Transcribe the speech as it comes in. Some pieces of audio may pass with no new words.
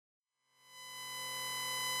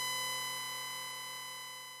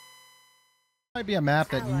Might be a map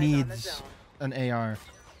that needs an AR.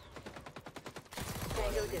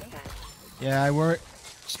 Yeah, I work.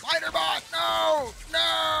 Spider bot! No!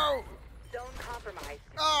 No! Zone compromised.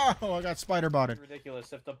 Oh, I got spider botted.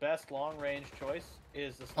 Ridiculous. If the best long range choice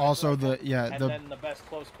is the sniper Also rifle, and then the best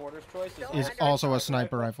close quarters choice is also a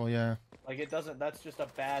sniper rifle. Yeah. Like it doesn't. That's just a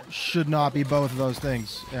bad. Should not be both of those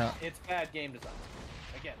things. Yeah. It's bad game design.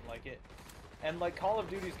 Again, like it, and like Call of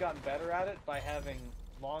Duty's gotten better at it by having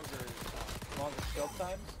longer scope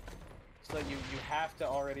times. So you have to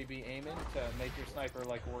already be aiming to make your sniper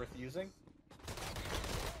like worth using.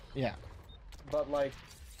 Yeah. But like,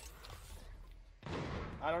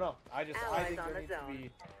 I don't know. I think there needs to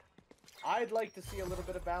be. I'd like to see a little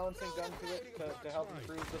bit of balancing done to it to help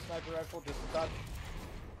improve the sniper rifle just a touch.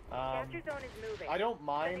 I don't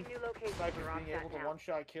mind snipers being able to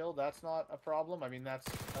one-shot kill. That's not a problem. I mean, that's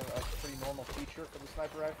a pretty normal feature for the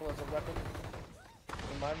sniper rifle as a weapon,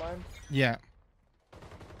 in my mind. Yeah.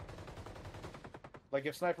 Like,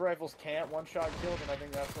 if sniper rifles can't one-shot kill, then I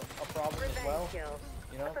think that's a problem as well.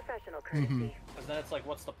 You know? Because then it's like,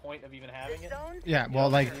 what's the point of even having it? Yeah, well,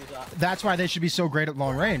 like, that's why they should be so great at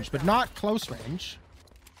long range, but not close range.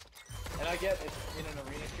 And I get it, in an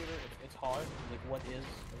arena shooter, it's hard. Like, what is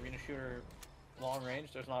arena shooter long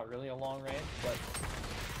range? There's not really a long range, but...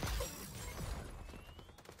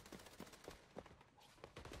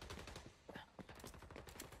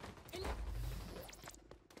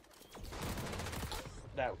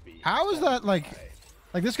 That would be... How is that, like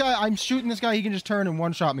this guy, I'm shooting this guy, he can just turn and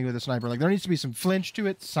one-shot me with a sniper. Like, there needs to be some flinch to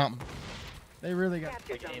it, something. They really got...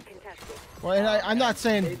 Well, and I'm not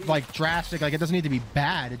saying, like, drastic, like, it doesn't need to be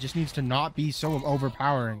bad. It just needs to not be so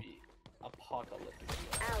overpowering.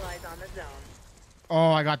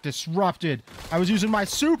 Oh, I got disrupted. I was using my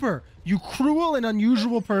super. You cruel and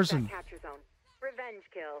unusual person. Revenge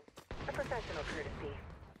kill. A professional courtesy.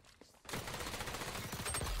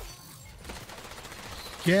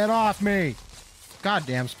 Get off me.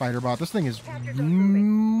 Goddamn spider bot. This thing is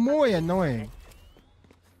muy annoying.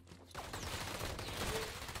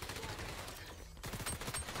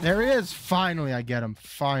 There he is. Finally, I get him.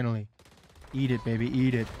 Finally. Eat it, baby.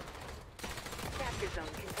 Eat it.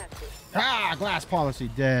 Ah, glass policy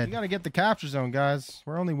dead. You gotta get the capture zone, guys.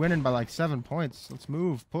 We're only winning by like 7 points. Let's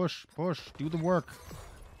move. Push. Push. Do the work.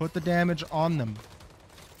 Put the damage on them.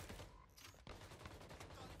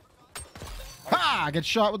 Ha! I get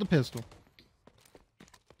shot with a pistol.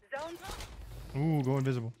 Ooh, go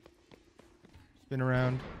invisible. Spin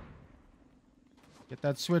around. Get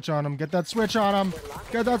that switch on him. Get that switch on him.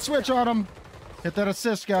 Get that switch on him. Hit that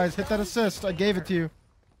assist, guys. Hit that assist. I gave it to you.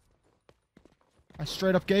 I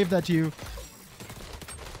straight up gave that to you.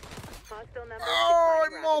 Oh,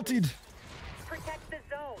 I multied.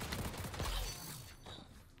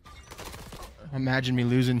 Imagine me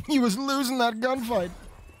losing. He was losing that gunfight.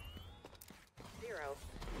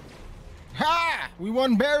 Ha! We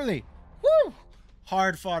won barely. Woo!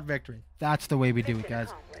 Hard fought victory. That's the way we do it, guys.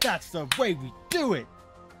 That's the way we do it.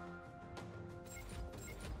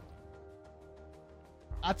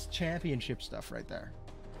 That's championship stuff right there.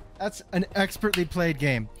 That's an expertly played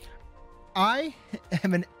game. I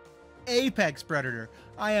am an apex predator.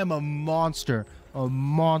 I am a monster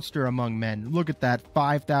among men. Look at that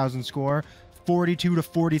 5,000 score, 42 to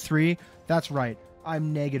 43. That's right.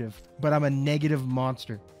 I'm negative, but I'm a negative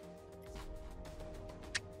monster.